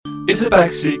It's the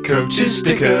Backseat Coaches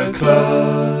Sticker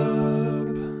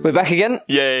Club. We're back again.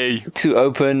 Yay. To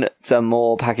open some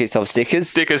more packets of stickers.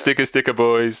 Sticker,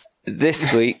 boys.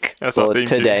 This week, That's our or theme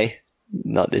today,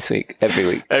 not this week, every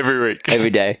week. Every week. Every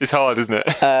day. It's hard, isn't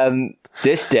it?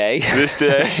 This day. This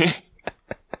day.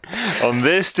 On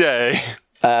this day.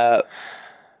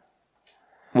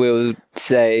 We'll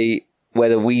say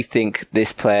whether we think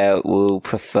this player will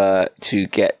prefer to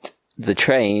get the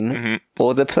train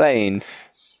or the plane.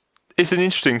 It's an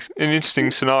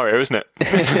interesting scenario, isn't it?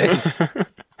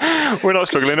 We're not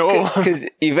struggling at all. Because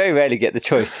you very rarely get the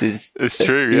choices. It's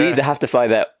true, You yeah. either have to fly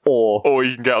there or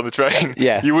you can get on the train.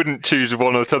 Yeah. You wouldn't choose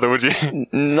one or the other, would you?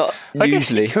 not I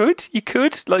usually. guess you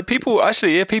could. Like people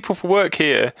for work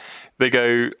here, they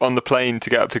go on the plane to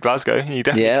get up to Glasgow. You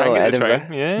definitely Yeah, can or get Edinburgh. the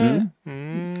train.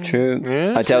 Yeah. True.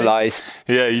 Yeah, I tell see? lies.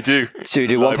 Yeah, you do. Should we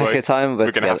do one pack at a time?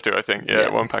 We're going to have to, I think. Yeah,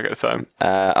 one pack at a time.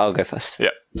 I'll go first. Yeah.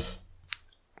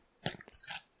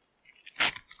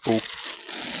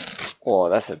 Oh,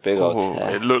 that's a big old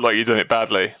tear. It looked like you'd done it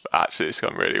badly, but actually it's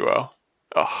gone really well.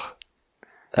 Oh,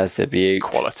 That's a beaut.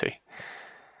 quality.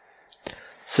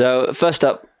 So, first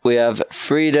up, we have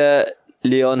Frida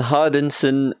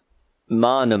Leonhardsen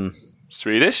Manum,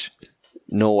 Swedish?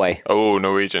 Norway. Oh,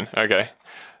 Norwegian. Okay.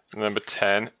 Number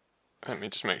 10. Let me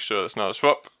just make sure that's not a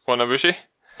swap. What number is she?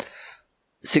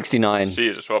 69. She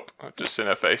is a swap. I've just seen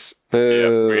her face.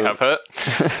 Boo. Yeah, we have her.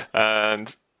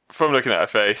 And from looking at her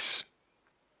face,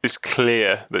 it's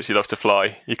clear that she loves to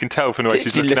fly. You can tell from the way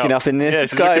she's She's looking up in the yeah,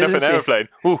 sky, she's looking up isn't in an she? aeroplane.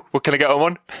 Ooh, what can I get on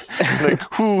one?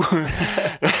 Like, ooh.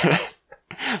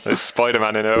 There's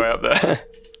Spider-Man in her way up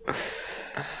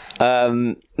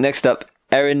there. Next up,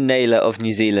 Erin Naylor of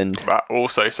New Zealand. That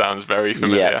also sounds very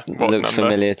familiar. Yeah, What looks number?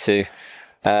 familiar too.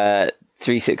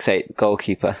 368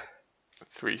 goalkeeper.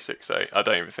 368. I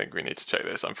don't even think we need to check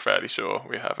this. I'm fairly sure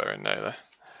we have Erin Naylor.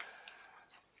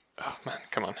 Oh man,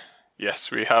 come on.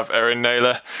 Yes, we have Erin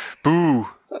Naylor. Boo!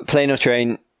 Plane or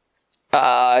train?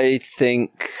 I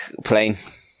think plane.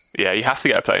 Yeah, you have to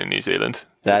get a plane in New Zealand.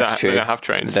 That's true. They don't have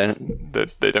trains. They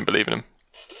don't. They don't believe in them.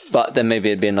 But then maybe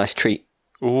it'd be a nice treat.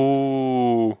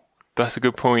 Ooh, that's a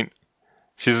good point.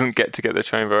 She doesn't get to get the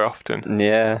train very often.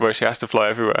 Yeah. Where she has to fly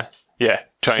everywhere. Yeah,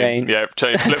 train. Yeah,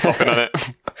 train flip-flopping on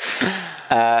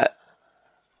it.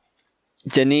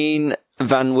 Janine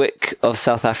Van Wyck of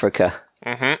South Africa.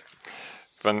 Van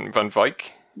Vyk,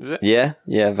 is it? Yeah,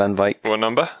 Van Wyck. What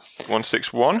number?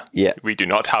 161? Yeah. We do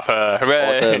not have her.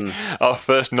 Hooray! Awesome. Our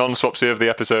first non-swapsy of the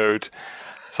episode.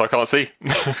 So I can't see.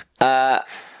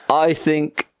 I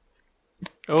think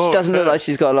she doesn't look like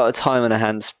she's got a lot of time on her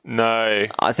hands. No.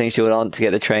 I think she would want to get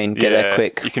the train, get there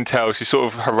quick. You can tell she's sort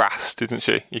of harassed, isn't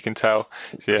she? You can tell.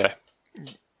 Yeah.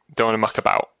 Don't want to muck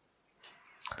about.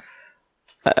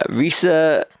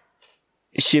 Risa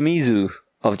Shimizu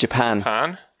of Japan.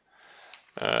 Pan.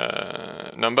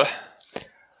 Number?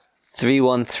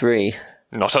 313.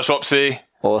 Not a swapsy.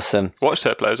 Awesome. Watched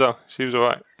her play as well. She was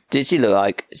alright. Did she look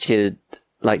like she'd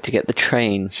like to get the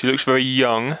train? She looks very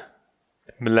young.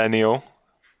 Millennial.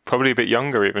 Probably a bit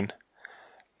younger even.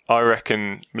 I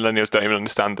reckon millennials don't even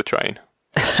understand the train.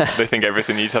 They think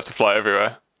everything you just have to fly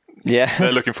everywhere. Yeah.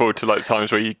 They're looking forward to like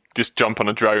times where you just jump on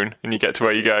a drone and you get to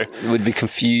where you go. Would be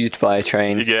confused by a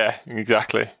train. Yeah,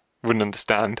 exactly. Wouldn't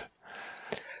understand.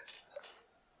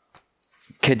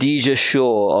 Khadija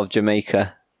Shaw of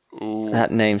Jamaica. Ooh,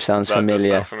 That name sounds that does familiar.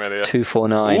 sound familiar.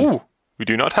 249. Ooh, we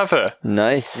do not have her.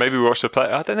 Nice. Maybe we watched her play.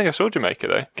 I don't think I saw Jamaica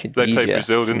though. Khadija. They played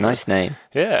Brazil, It's a didn't nice name.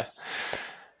 they?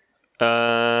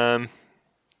 Yeah.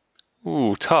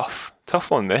 Ooh, tough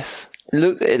one. This.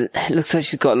 It looks like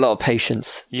she's got a lot of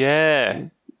patience. Yeah.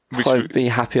 Which, I'd be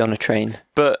happy on a train.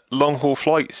 but long haul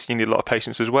flights, you need a lot of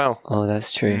patience as well. Oh,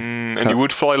 that's true. And you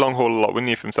would fly long haul a lot, wouldn't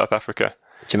you, from South Africa?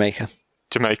 Jamaica.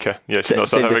 Jamaica, yes, Same not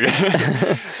South difference.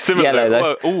 Africa. Similar,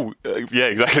 Yellow, though. Yeah,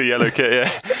 exactly, yellow kit.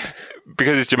 Yeah,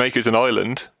 because Jamaica's an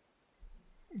island,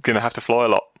 gonna have to fly a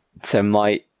lot. So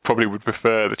might Probably would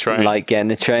prefer the train. like getting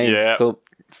the train. Yeah. Cool.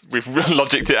 We've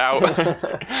logicked it out.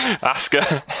 Ask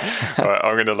her. All right,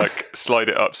 I'm gonna slide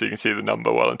it up so you can see the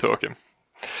number while I'm talking.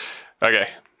 Okay.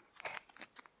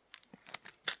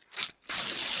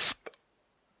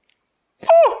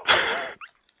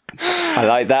 I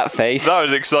like that face. That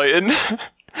was exciting.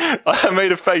 I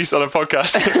made a face on a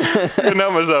podcast. I couldn't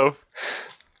help myself.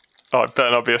 Oh, it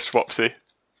better not be a swapsy.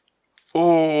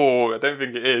 Oh, I don't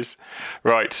think it is.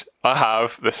 Right, I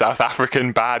have the South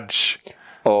African badge.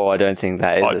 Oh, I don't think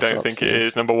that is. I don't think it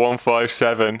is. Number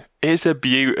 157. It's a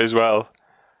beaut as well.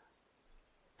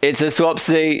 It's a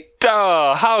swapsy.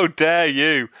 Duh, how dare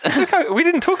you? We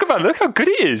didn't talk about it. Look how good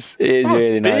it is. It is I'm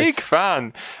really a nice. big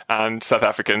fan. And South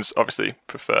Africans obviously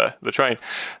prefer the train.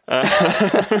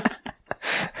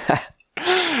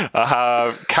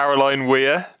 Caroline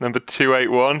Weir, number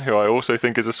 281, who I also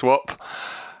think is a swap.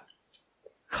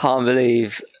 Can't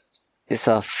believe it's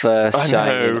our first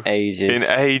shiny in ages. In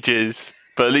ages.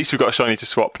 But at least we've got a shiny to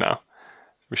swap now.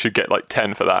 We should get like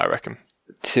 10 for that, I reckon.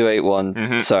 281.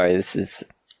 Mm-hmm. Sorry, this is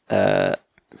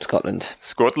Scotland.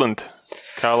 Scotland.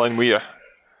 Caroline Weir.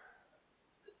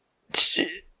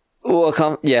 Oh, I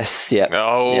can't. Yes, yeah.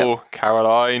 Oh, yep.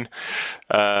 Caroline.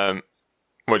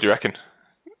 What do you reckon?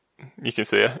 You can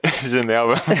see her. She's in the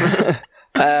album.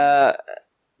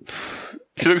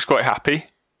 She looks quite happy,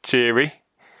 cheery.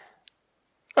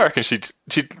 I reckon she'd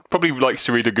probably likes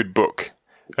to read a good book.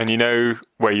 And you know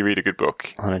where you read a good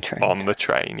book? On a train. On the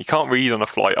train. You can't read on a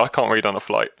flight. I can't read on a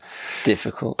flight. It's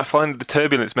difficult. I find the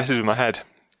turbulence messes with my head.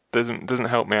 Doesn't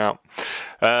help me out.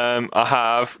 I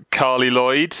have Carly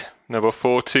Lloyd, number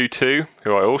 422,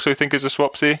 who I also think is a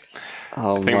swapsy.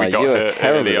 Oh I think my, we got you her are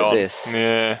terrible early at on. this.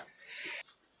 Yeah.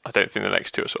 I don't think the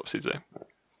next two are swapsies though.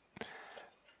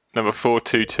 Number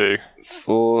 422.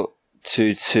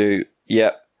 422.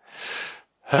 Yep.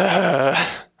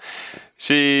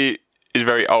 She is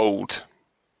very old.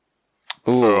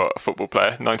 Ooh. For a football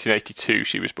player. 1982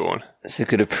 she was born. So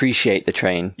could appreciate the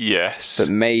train, Yes. but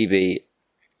maybe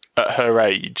At her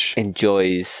age.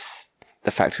 enjoys the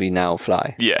fact we now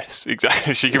fly. Yes,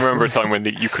 exactly. She can remember a time when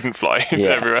you couldn't fly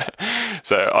everywhere.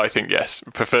 So I think, yes,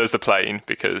 prefers the plane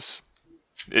because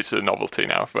it's a novelty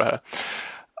now for her.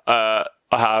 I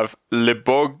have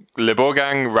Libogang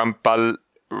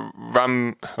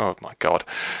oh my god.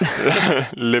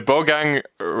 Libogang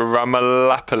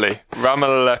Ramalepi,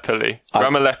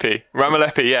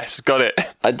 yes, got it.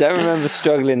 I don't remember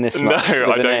struggling this No, much.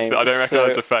 I don't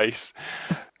recognise the face.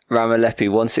 Ramalepi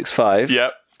 165.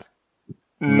 Yep.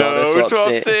 Not a No,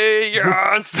 swapsy. swapsy,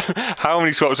 yes! How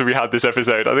many swaps have we had this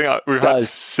episode? I think we've had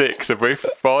 6, have we?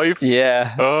 5?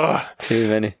 Yeah. Oh, Too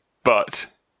many. but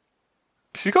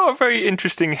she's got a very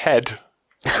interesting head.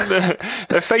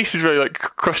 Her face is really like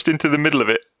crushed into the middle of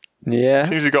it. Yeah.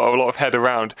 Seems to have got a lot of head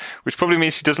around, which probably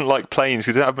means she doesn't like planes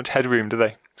because they don't have much headroom, do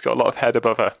they? It's got a lot of head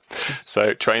above her.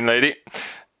 So, train lady.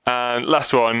 And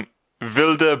last one,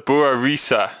 Vilde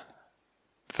Buarisa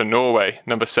for Norway,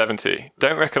 number 70.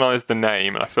 Don't recognise the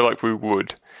name, and I feel like we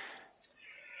would.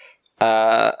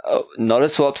 Not a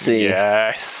swapsy.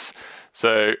 Yes.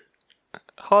 So,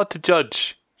 hard to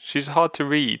judge. She's hard to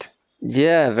read.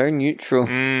 Yeah, very neutral.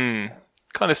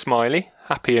 Kind of smiley,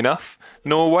 happy enough.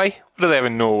 Norway? What do they have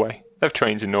in Norway? They have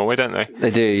trains in Norway, don't they? They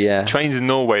do, yeah. Trains in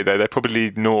Norway, though, they're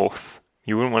probably north.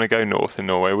 You wouldn't want to go north in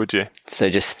Norway, would you? So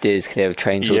just steers clear of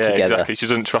trains Yeah, altogether. exactly. She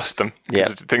doesn't trust them. Yeah.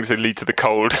 Because things that lead to the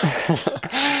cold.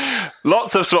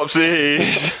 Lots of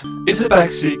swapsies! It's the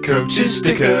Backseat Coaches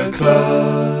Sticker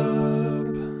Club.